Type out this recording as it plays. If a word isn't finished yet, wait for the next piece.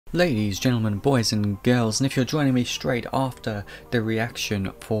Ladies, gentlemen, boys and girls, and if you're joining me straight after the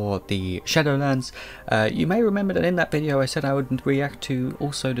reaction for the Shadowlands, you may remember that in that video I said I would react to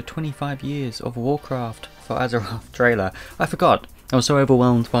also the 25 years of Warcraft for Azeroth trailer. I forgot. I was so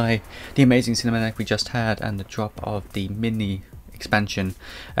overwhelmed by the amazing cinematic we just had and the drop of the mini expansion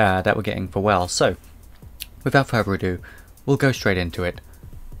that we're getting for WoW. So, without further ado, we'll go straight into it.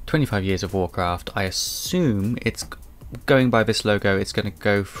 25 years of Warcraft. I assume it's going by this logo, it's going to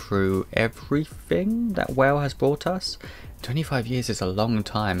go through everything that WoW has brought us. 25 years is a long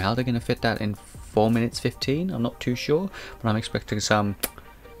time. How are they going to fit that in 4 minutes 15? I'm not too sure, but I'm expecting some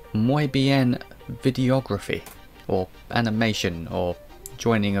muy bien videography or animation or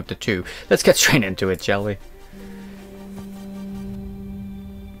joining of the two. Let's get straight into it, shall we?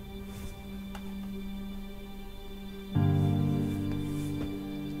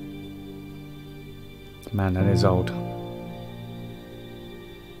 Man, that is old.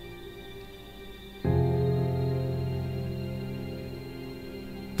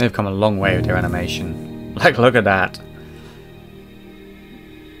 They've come a long way with their animation. Like, look at that.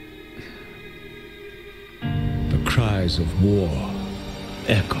 The cries of war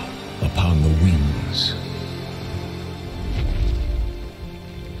echo upon the winds.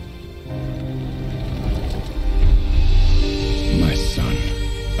 My son,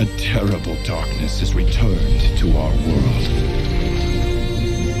 a terrible darkness has returned to our world.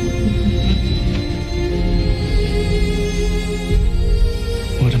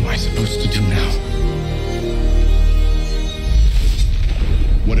 What am I supposed to do now?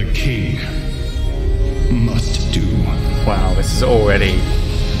 What a king must do. Wow, this is already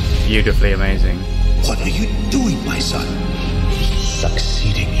beautifully amazing. What are you doing, my son?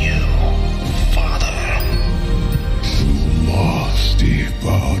 Succeeding you, father. You must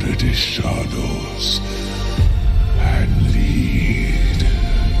devour the shadows and lead.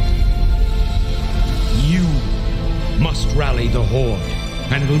 You must rally the Horde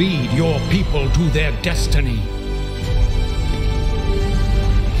and lead your people to their destiny.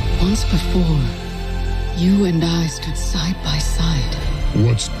 Once before, you and I stood side by side.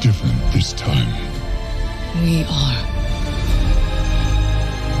 What's different this time? We are.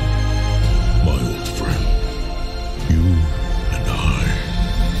 My old friend, you and I,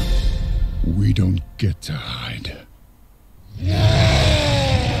 we don't get to hide.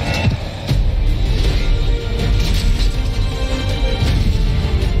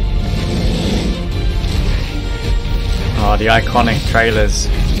 Oh, the iconic trailers.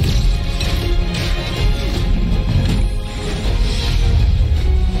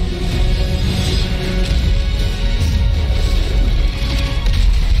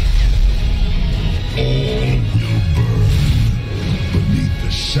 All will burn beneath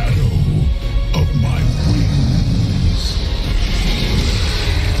the shadow of my wings.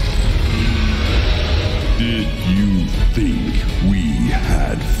 Did you think we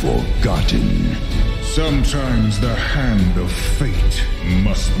had forgotten? Sometimes the hand of fate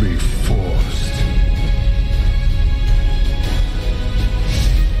must be forced.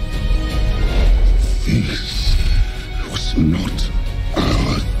 This was not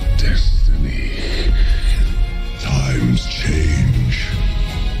our destiny. Times change.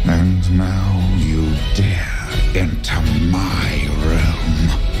 And now you dare enter my realm.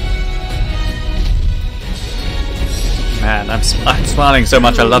 Man, I'm smiling so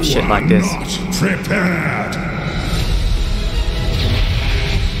much. I love shit like this. Not prepared.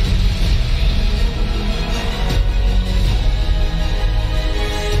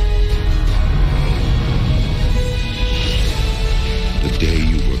 The day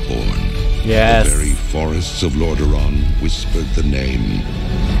you were born, Yes. the very forests of Lordaeron whispered the name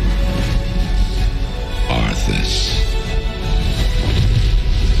Arthas.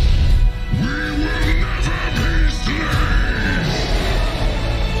 We will never be slaves.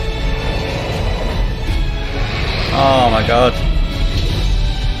 Oh my god.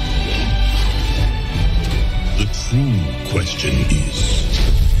 The true question is,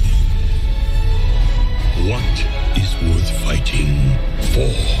 what is worth fighting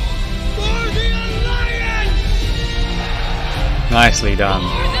for? For the Alliance! Nicely done.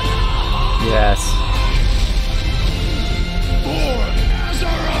 Yes. For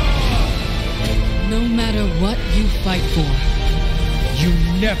Azeroth! No matter what you fight for, You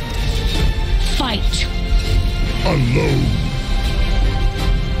never fight. Alone.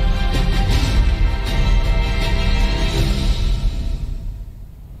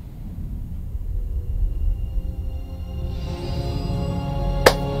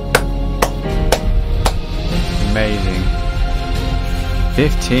 Amazing.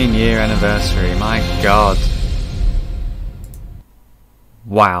 15-year anniversary, my god.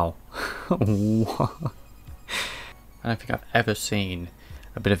 Wow. I don't think I've ever seen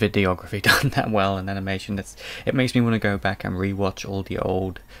a bit of videography done that well in animation. It makes me want to go back and rewatch all the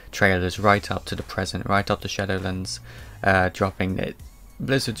old trailers right up to the present, right up to Shadowlands dropping.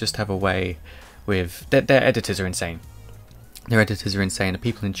 Blizzard just have a way with... Their editors are insane. Their editors are insane. The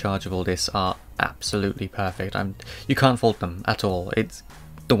people in charge of all this are absolutely perfect. You can't fault them at all. It's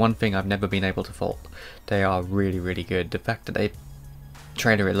the one thing I've never been able to fault. They are really, really good. The fact that they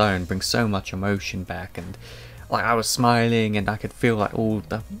trailer alone brings so much emotion back, and like I was smiling and I could feel like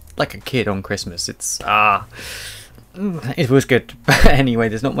like a kid on Christmas. It was good. But anyway,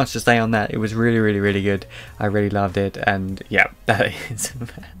 there's not much to say on that. It was really, really, really good. I really loved it, and yeah, that is.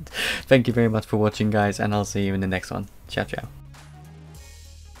 Thank you very much for watching, guys, and I'll see you in the next one. Ciao, ciao.